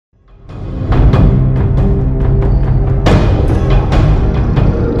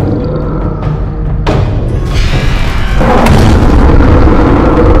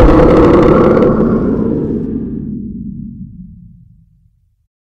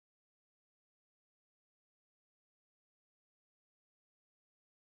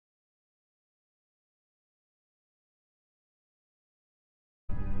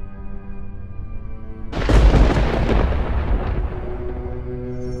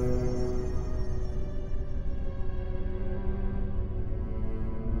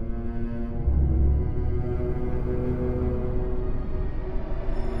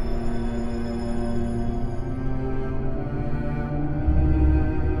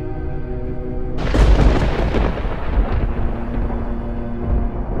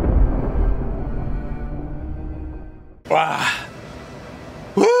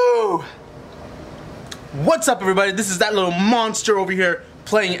What's up, everybody? This is that little monster over here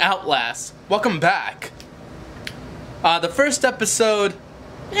playing Outlast. Welcome back. The first episode,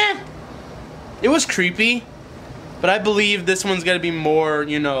 it was creepy, but I believe this one's gonna be more,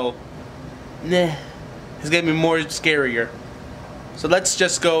 it's gonna be more scarier. So let's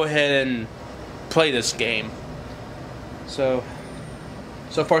just go ahead and play this game. So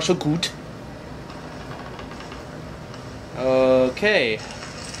far so good. Okay.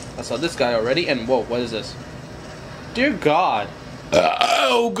 I saw this guy already, and whoa, what is this? Dear God.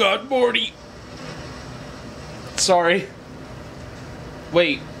 Oh God, Morty. Sorry.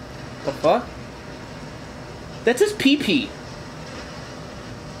 Wait. The fuck? That's his pee-pee.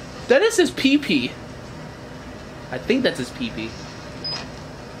 That is his pee-pee. I think that's his pee-pee.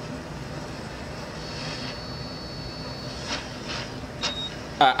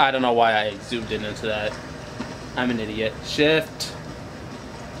 I don't know why I zoomed in into that. I'm an idiot. Shift.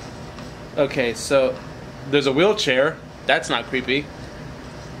 Okay, so there's a wheelchair. That's not creepy.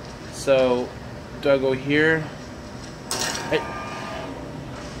 So, do I go here?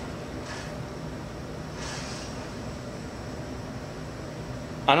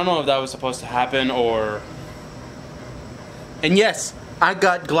 I don't know if that was supposed to happen or... And yes, I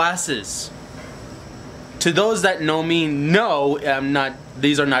got glasses. To those that know me, no, I'm not.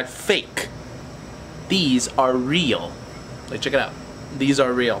 These are not fake. These are real. Like, check it out. These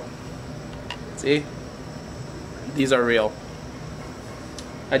are real. See? These are real.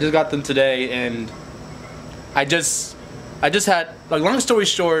 I just got them today, and I just had, like, long story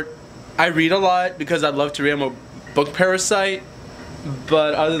short, I read a lot because I love to read. I'm a book parasite,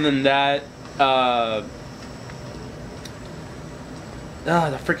 but other than that, the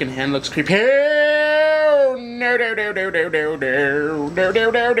freaking hand looks creepy. No.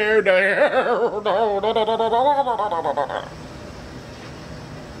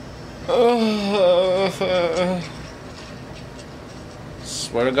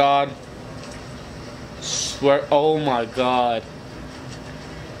 Swear to God. Swear. Oh my God.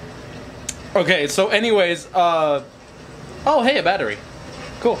 Okay, so anyways, oh hey, a battery.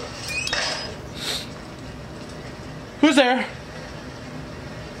 Cool. Who's there?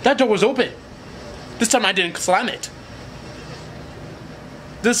 That door was open. This time I didn't slam it.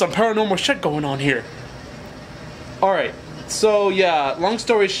 There's some paranormal shit going on here. Alright. So yeah, long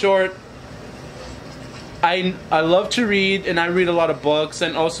story short, I love to read, and I read a lot of books,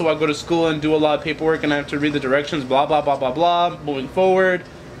 and also I go to school and do a lot of paperwork, and I have to read the directions, blah blah blah blah blah, moving forward.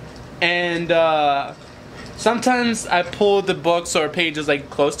 And sometimes I pull the books or pages like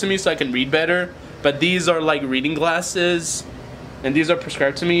close to me so I can read better, but these are like reading glasses, and these are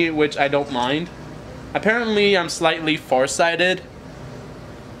prescribed to me, which I don't mind. Apparently I'm slightly farsighted,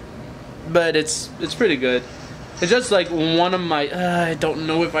 but it's pretty good. It's just like one of my, I don't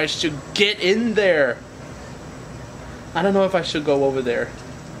know if I should get in there. I don't know if I should go over there.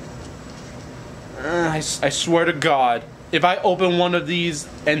 I swear to God, if I open one of these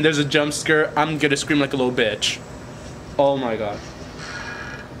and there's a jump scare, I'm gonna scream like a little bitch. Oh my God.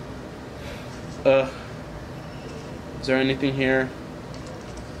 Is there anything here?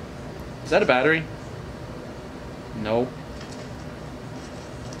 Is that a battery? No.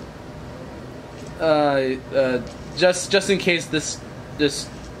 Just in case this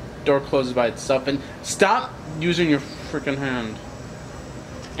door closes by itself, and stop using your freaking hand.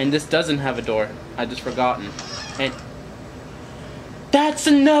 And this doesn't have a door. I just forgotten. And that's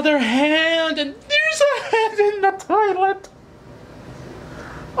another hand, and there's a hand in the toilet.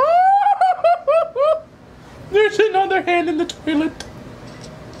 Oh! There's another hand in the toilet.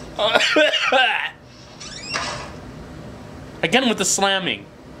 Again with the slamming.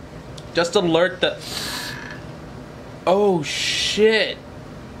 Just alert the... Oh shit.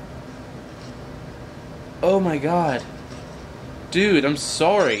 Oh my God. Dude, I'm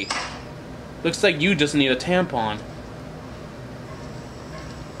sorry. Looks like you just need a tampon.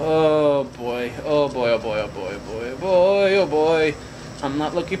 Oh boy. Oh boy, oh boy, oh boy, oh boy, oh boy, oh boy. I'm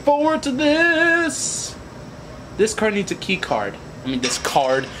not looking forward to this. This card needs a key card. I mean, this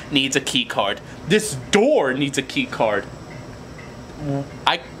card needs a key card. This door needs a key card.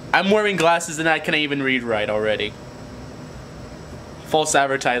 I'm wearing glasses and I can't even read right already. False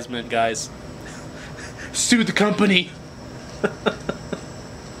advertisement, guys. Sue the company.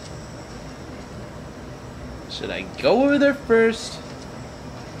 Should I go over there first?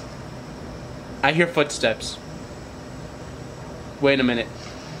 I hear footsteps. Wait a minute.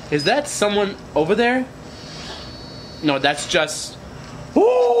 Is that someone over there? No, that's just...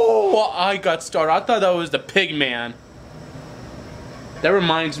 Oh, I got started. I thought that was the pig man. That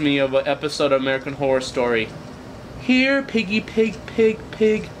reminds me of an episode of American Horror Story. Here, piggy, pig, pig,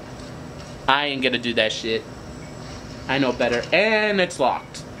 pig. I ain't gonna do that shit. I know better. And it's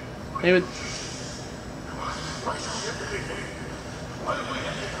locked. Maybe...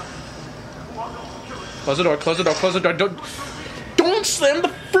 Close the door, close the door, close the door. Don't slam the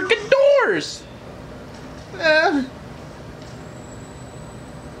freaking doors!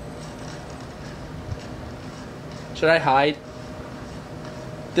 Should I hide?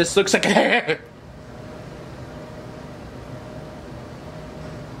 This looks like a...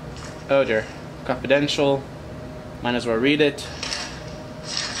 Oh dear. Confidential. Might as well read it.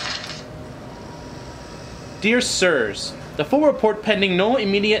 Dear Sirs, the full report pending no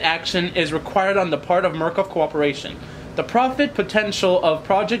immediate action is required on the part of Murkoff Corporation. The profit potential of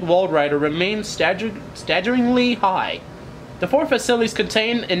Project Walrider remains staggeringly high. The 4 facilities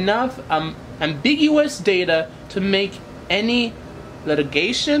contain enough ambiguous data to make any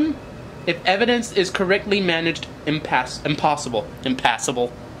litigation, if evidence is correctly managed, impassable.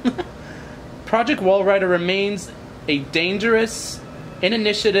 Project Walrider remains a dangerous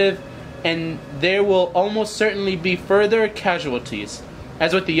initiative, and there will almost certainly be further casualties.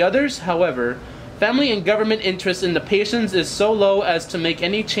 As with the others, however, family and government interest in the patients is so low as to make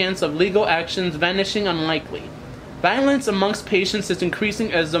any chance of legal actions vanishing unlikely. Violence amongst patients is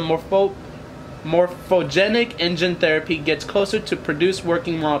increasing as the morphogenic engine therapy gets closer to produce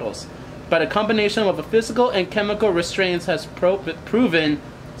working models, but a combination of a physical and chemical restraints has proven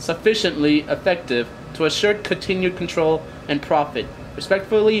sufficiently effective to assure continued control and profit.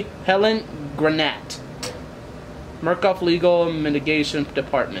 Respectfully, Helen Granat, Murkoff Legal Mitigation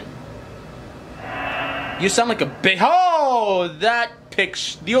Department. You sound like a big... Oh, that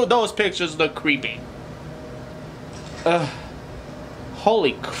picture... Those pictures look creepy.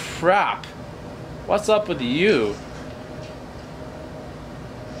 Holy crap. What's up with you?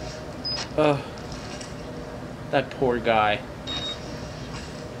 That poor guy.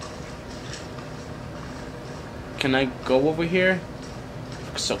 Can I go over here?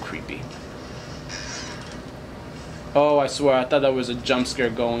 Looks so creepy. Oh, I swear, I thought that was a jump scare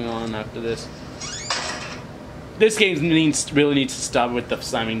going on after this. This game really needs to stop with the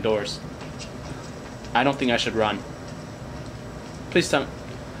slamming doors. I don't think I should run. Please tell me.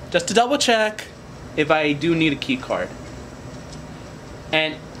 Just to double check if I do need a key card.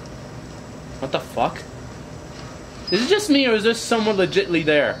 And... what the fuck? Is it just me or is there someone legitly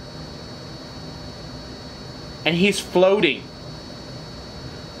there? And he's floating.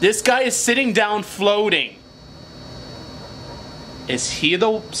 This guy is sitting down floating. Is he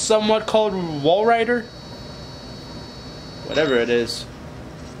the somewhat called Walrider? Whatever it is.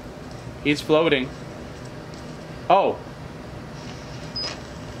 He's floating. Oh.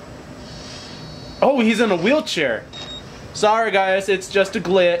 Oh, he's in a wheelchair. Sorry guys, it's just a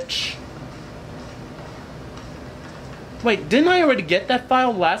glitch. Wait, didn't I already get that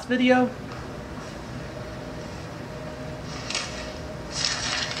file last video?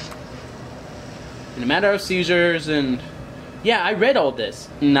 In a matter of seizures and... yeah, I read all this.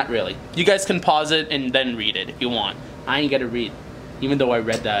 Not really. You guys can pause it and then read it if you want. I ain't gonna read, even though I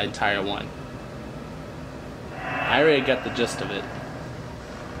read that entire one. I already got the gist of it.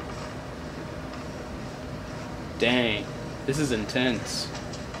 Dang. This is intense.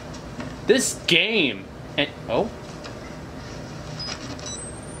 This game! And... oh?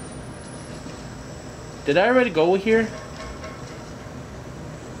 Did I already go here?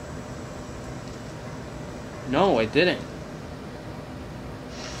 No, I didn't.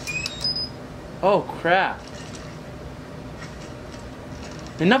 Oh, crap.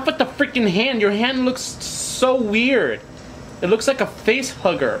 Enough with the freaking hand. Your hand looks so weird. It looks like a face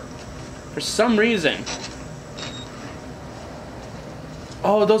hugger. For some reason.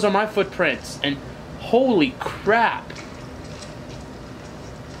 Oh, those are my footprints. And holy crap.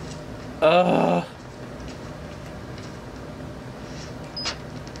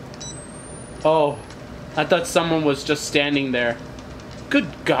 Oh, I thought someone was just standing there. Good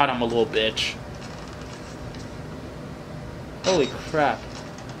God, I'm a little bitch. Holy crap.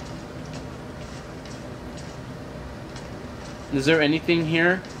 Is there anything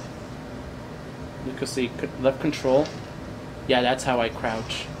here? You can see left control. Yeah, that's how I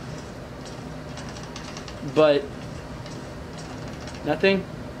crouch. But nothing?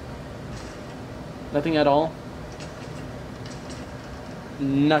 Nothing at all?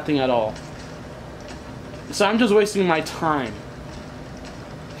 Nothing at all. So I'm just wasting my time.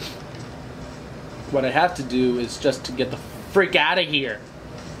 What I have to do is just to get the freak out of here.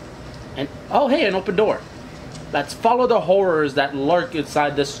 And, oh hey, an open door. Let's follow the horrors that lurk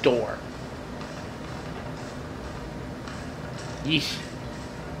inside this door. Yeesh.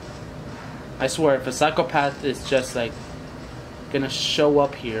 I swear, if a psychopath is just like gonna show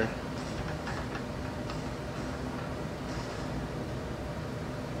up here,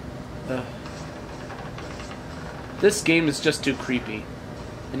 This game is just too creepy.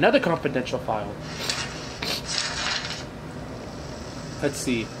 Another confidential file. Let's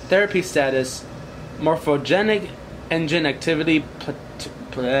see. Therapy status. Morphogenic engine activity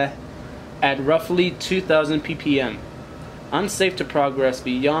at roughly 2000 ppm. Unsafe to progress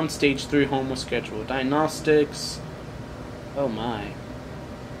beyond stage 3 homo schedule. Diagnostics. Oh my.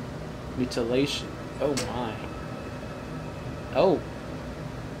 Mutilation. Oh my. Oh.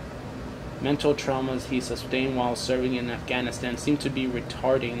 Mental traumas he sustained while serving in Afghanistan seem to be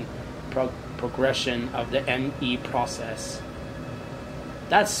retarding progression of the ME process.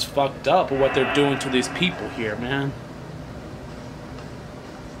 That's fucked up what they're doing to these people here, man.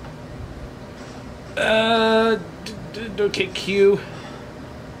 Okay, Q.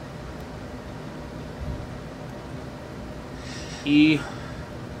 E.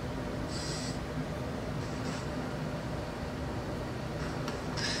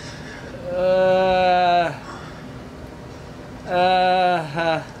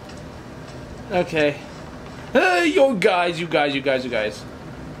 Okay. You guys.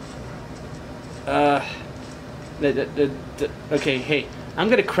 Okay, hey. I'm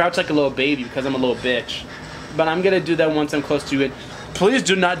gonna crouch like a little baby because I'm a little bitch. But I'm gonna do that once I'm close to it. Please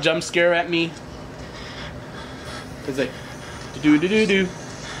do not jump scare at me. Cause like, do.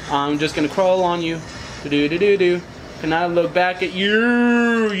 I'm just gonna crawl on you. Do. Can I look back at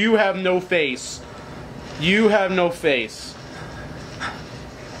you? You have no face. You have no face.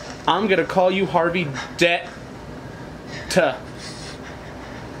 I'm gonna call you Harvey Dent.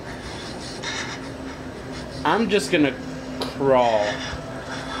 I'm just gonna crawl.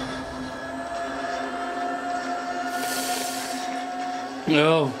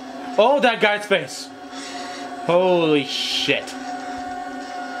 Oh, that guy's face. Holy shit.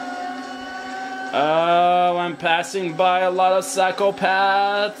 Oh, I'm passing by a lot of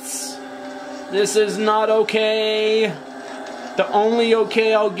psychopaths. This is not okay. The only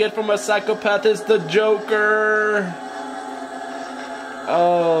okay I'll get from a psychopath is the Joker.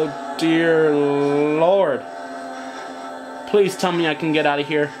 Oh, dear Lord. Please tell me I can get out of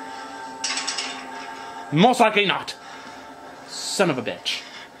here. Most likely not. Son of a bitch.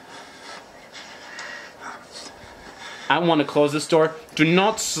 I want to close this door. Do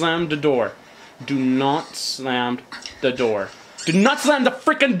not slam the door. Do not slam the door. Do not slam the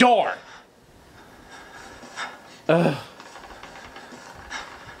freaking door! Ugh.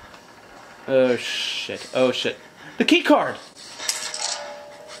 Oh shit. Oh shit. The key card!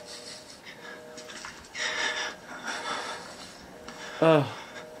 Ugh.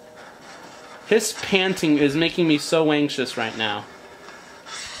 His panting is making me so anxious right now.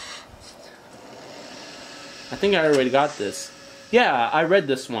 I think I already got this. Yeah, I read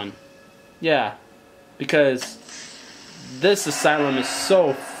this one. Yeah. Because this asylum is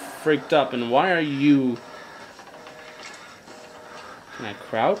so freaked up, and why are you... Can I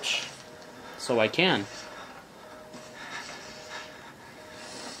crouch? So I can.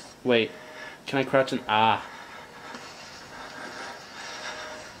 Wait. Can I crouch and... Ah.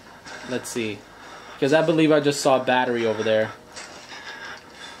 Let's see. Because I believe I just saw a battery over there.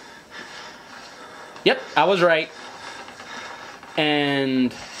 Yep, I was right.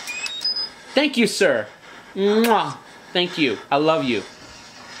 And... Thank you, sir. Mwah. Thank you. I love you.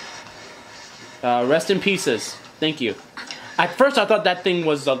 Rest in pieces. Thank you. At first I thought that thing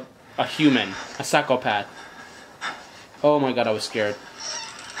was a human. A psychopath. Oh my god, I was scared.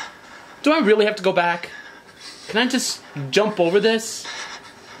 Do I really have to go back? Can I just jump over this?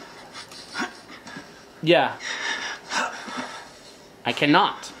 Yeah. I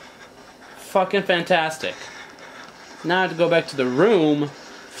cannot. Fucking fantastic. Now I have to go back to the room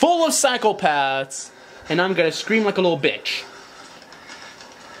full of psychopaths, and I'm gonna scream like a little bitch.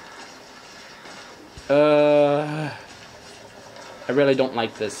 I really don't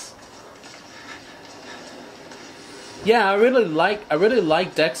like this. Yeah, I really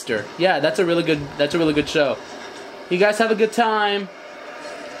like Dexter. Yeah, that's a really good show. You guys have a good time.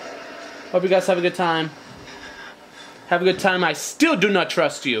 Hope you guys have a good time. Have a good time. I still do not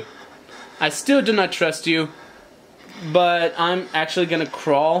trust you. I still do not trust you. But I'm actually gonna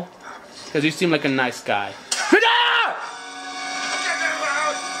crawl because you seem like a nice guy.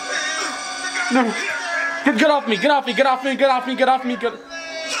 No. Get off me, get off me, get off me, get off me, get off me, get...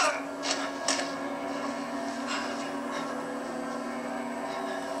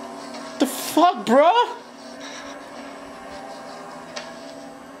 The fuck, bro?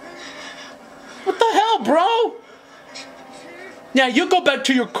 What the hell, bro? Yeah, you go back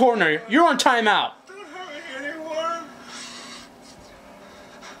to your corner. You're on timeout.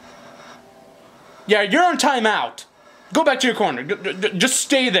 Yeah, you're on timeout. Go back to your corner. Just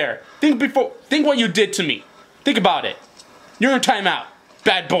stay there. Think what you did to me. Think about it. You're in timeout.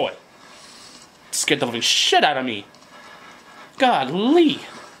 Bad boy. Scared the living shit out of me. Golly.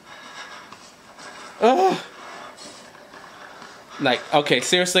 Ugh. Like, okay,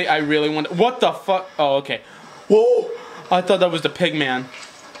 seriously, I really want... What the fuck? Oh, okay. Whoa! I thought that was the pig man.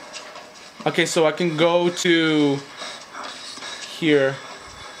 Okay, so I can go to... here.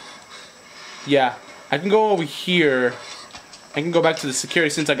 Yeah. I can go over here. I can go back to the security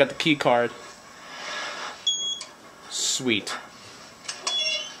since I got the key card. Sweet.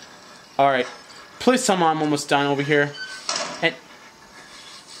 Alright. Please tell me I'm almost done over here. And...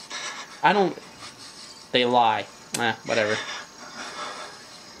 I don't... They lie. Whatever.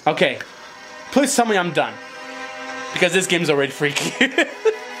 Okay. Please tell me I'm done. Because this game's already freaky.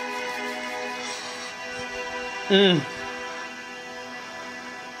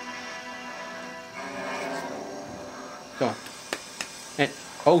 Go on. And...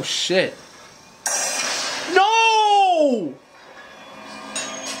 Oh, shit. No!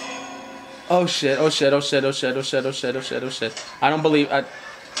 Oh, shit. Oh, shit. Oh, shit. Oh, shit. Oh, shit. Oh, shit. Oh, shit. Oh, shit. I don't believe...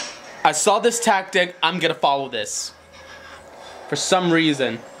 I saw this tactic. I'm gonna follow this. For some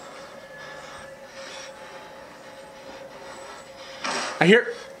reason. I hear...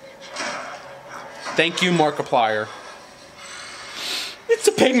 Thank you, Markiplier. It's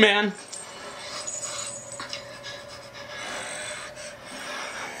a pig man.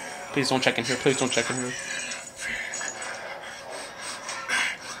 Please don't check in here. Please don't check in here.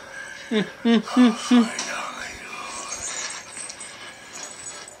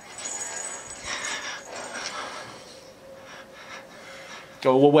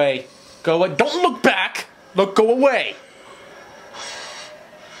 Go away. Go away. Don't look back. Look, go away.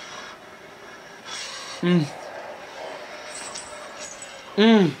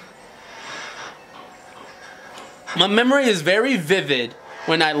 My memory is very vivid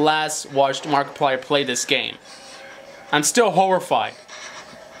when I last watched Markiplier play this game. I'm still horrified.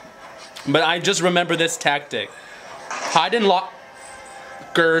 But I just remember this tactic. Hide in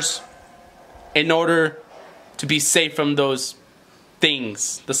lockers in order to be safe from those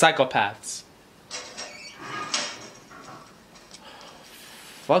things, the psychopaths.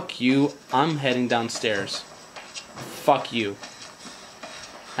 Fuck you, I'm heading downstairs. Fuck you.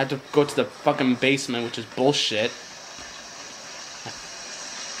 I have to go to the fucking basement, which is bullshit.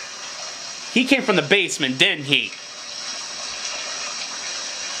 He came from the basement, didn't he?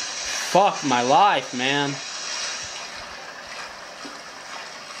 Fuck my life, man.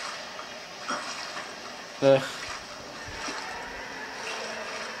 Ugh.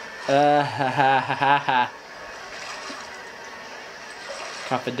 Ha ha ha ha ha.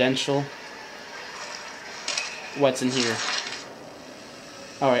 Confidential. What's in here?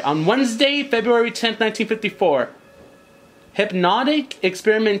 Alright, on Wednesday, February 10th, 1954, hypnotic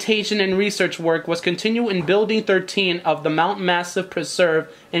experimentation and research work was continued in Building 13 of the Mount Massive Preserve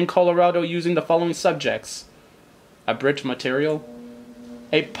in Colorado using the following subjects. Abridged material.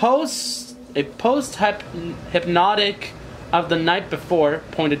 A post-hypnotic of the night before,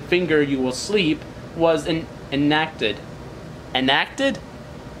 pointed finger you will sleep, was enacted. Enacted?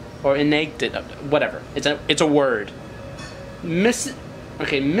 Or enacted? Whatever. It's a word.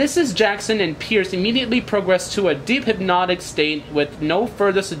 Mrs. Jackson and Pierce immediately progressed to a deep hypnotic state with no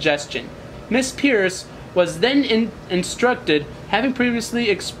further suggestion. Miss Pierce was then instructed, having previously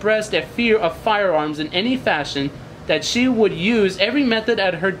expressed a fear of firearms in any fashion, that she would use every method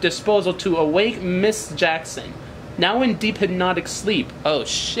at her disposal to awake Miss Jackson, now in deep hypnotic sleep. Oh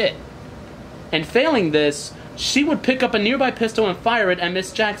shit. And failing this, she would pick up a nearby pistol and fire it at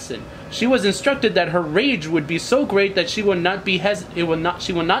Miss Jackson. She was instructed that her rage would be so great that she would not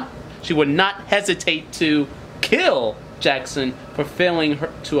hesitate to kill Jackson for failing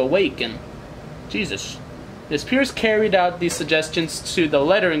her to awaken. Jesus. Miss Pierce carried out these suggestions to the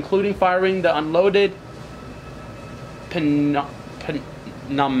letter, including firing the unloaded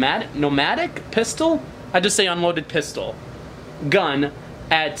nomadic pistol? I just say unloaded pistol gun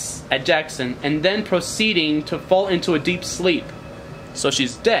at Jackson, and then proceeding to fall into a deep sleep. So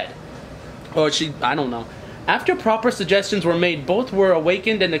she's dead. Or I don't know. After proper suggestions were made, both were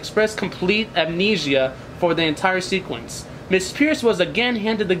awakened and expressed complete amnesia for the entire sequence. Miss Pierce was again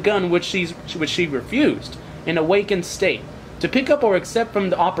handed the gun, which she refused, in awakened state, to pick up or accept from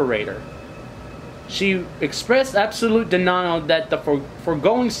the operator. She expressed absolute denial that the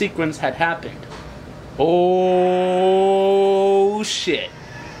foregoing sequence had happened. Oh, shit.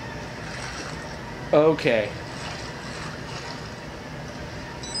 Okay.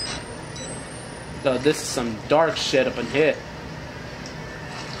 So this is some dark shit up in here.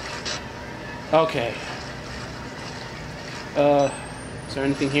 Okay. Is there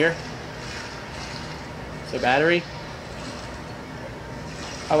anything here? Is there a battery?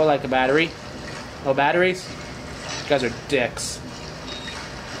 I would like a battery. No batteries? You guys are dicks.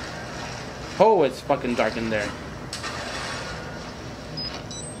 Oh, it's fucking dark in there.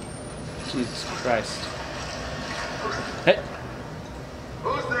 Jesus Christ. Hey.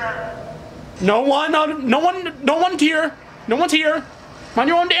 Who's there? No one's here. No one's here. Mind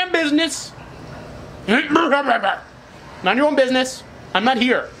your own damn business. Mind your own business. I'm not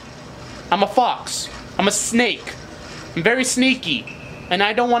here. I'm a fox. I'm a snake. I'm very sneaky. And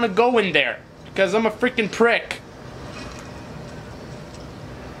I don't want to go in there. Because I'm a freaking prick.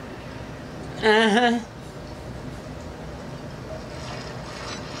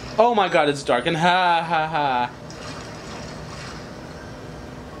 Oh my god, it's dark and ha ha ha.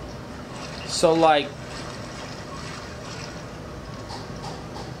 So like,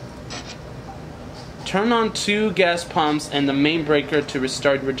 turn on 2 gas pumps and the main breaker to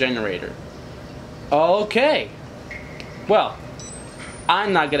restart your generator. Okay. Well,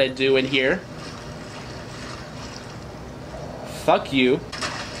 I'm not gonna do it here. Fuck you.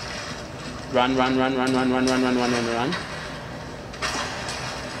 Run, run, run, run, run, run, run, run, run, run, run.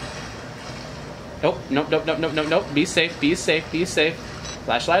 Nope, nope, nope, nope, nope, nope, nope. Be safe, be safe, be safe.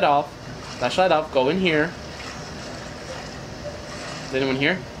 Flashlight off. Flashlight off. Go in here. Is anyone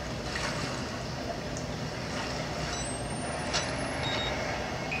here?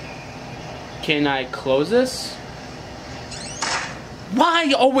 Can I close this?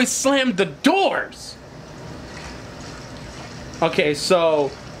 Why always slam the doors? Okay, so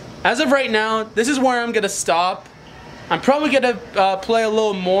as of right now, this is where I'm gonna stop. I'm probably gonna play a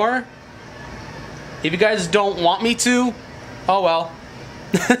little more. If you guys don't want me to, oh well.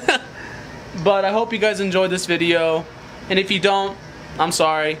 But I hope you guys enjoyed this video. And if you don't, I'm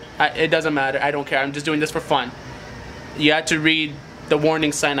sorry. It doesn't matter. I don't care. I'm just doing this for fun. You had to read the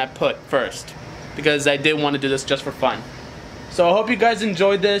warning sign I put first, because I did want to do this just for fun. So I hope you guys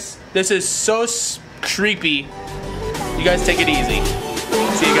enjoyed this. This is so creepy. You guys take it easy.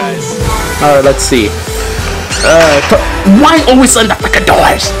 See you guys. Alright, let's see. Why always slam the freaking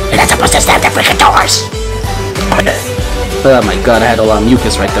doors? You're not supposed to slam the freaking doors. Oh my god, I had a lot of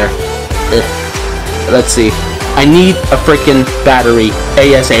mucus right there. Let's see. I need a freaking battery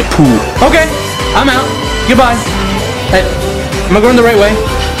ASAP. Okay, I'm out. Goodbye. Hey, am I going the right way?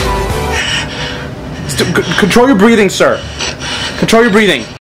 Control your breathing, sir. Control your breathing.